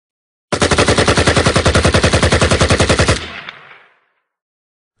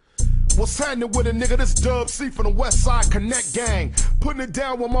What's happening with a nigga? This Dub C from the Westside Connect Gang. Putting it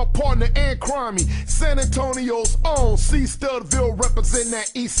down with my partner and Crimey, San Antonio's own C-Stud Vill, representing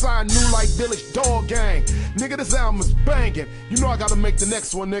that Eastside New Light Village Dog Gang. Nigga, this album is banging. You know I gotta make the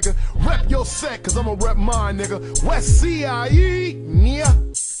next one, nigga. Rep your set, cause I'ma rep mine, nigga. WESTSIDE, yeah.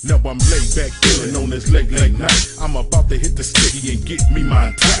 Now I'm laid back feeling on this late night. I'm about to hit the city and get me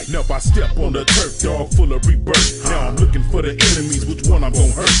mine tight. Now I step on the turf, dog, full of rebirth. Now I'm looking for the enemies, which one I'm gon'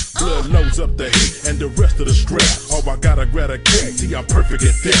 hurt. Blood loads up the heat and the rest of the strap. Oh, I gotta grab a cake, see I'm perfect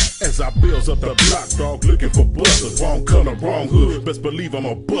at that. As I builds up the block, dog, looking for busters. Wrong color, wrong hood, best believe I'm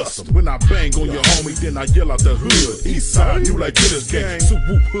a buster. When I bang on your homie, then I yell out the hood. Eastside, New Light Village Gang, so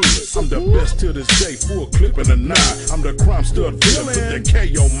whoop hood. I'm the best to this day, full clip and a 9. I'm the crime stud villain with the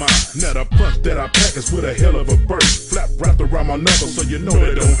K.O. mind. Now the punch that I pack is with a hell of a burst. Flap wrapped around my knuckles so you know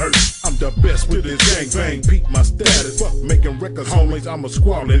that don't hurt. I'm the best with this gang bang, peep my status. Fuck making records, homies, I'm a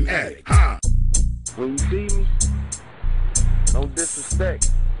squalling addict. Ha! When you see me, don't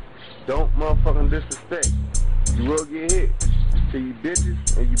disrespect. Don't motherfucking disrespect. You will get hit. To you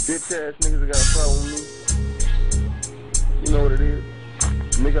bitches and you bitch ass niggas that got a problem with me. You know what it is.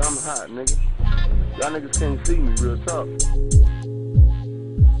 Nigga, I'm hot, nigga. Y'all niggas can't see me, real talk.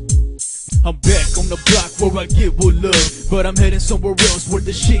 I'm back on the block where I get with love, but I'm heading somewhere else where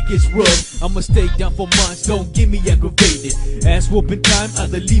the shit gets rough. I'ma stay down for mine, don't get me aggravated. Ass whooping time,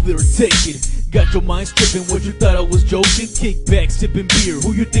 either leave it or take it. Got your mind stripping, what you thought I was joking? Kick back, sipping beer,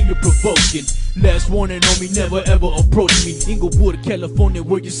 who you think you're provoking? Last warning on me, never ever approach me. Inglewood, California,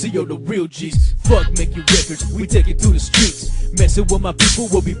 where you see all the real G's. Fuck making records, we take it to the streets. Messing with my people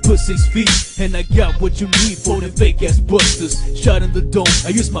will be put 6 feet. And I got what you need for them fake ass busters. Shot in the dome, I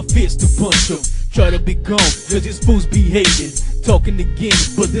use my fist to punch them. Try to be gone, cause these fools be hating. Talking again,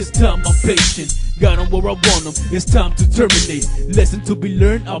 but this time I'm patient. Got them where I want them, it's time to terminate. Lesson to be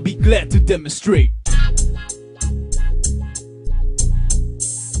learned, I'll be glad to demonstrate.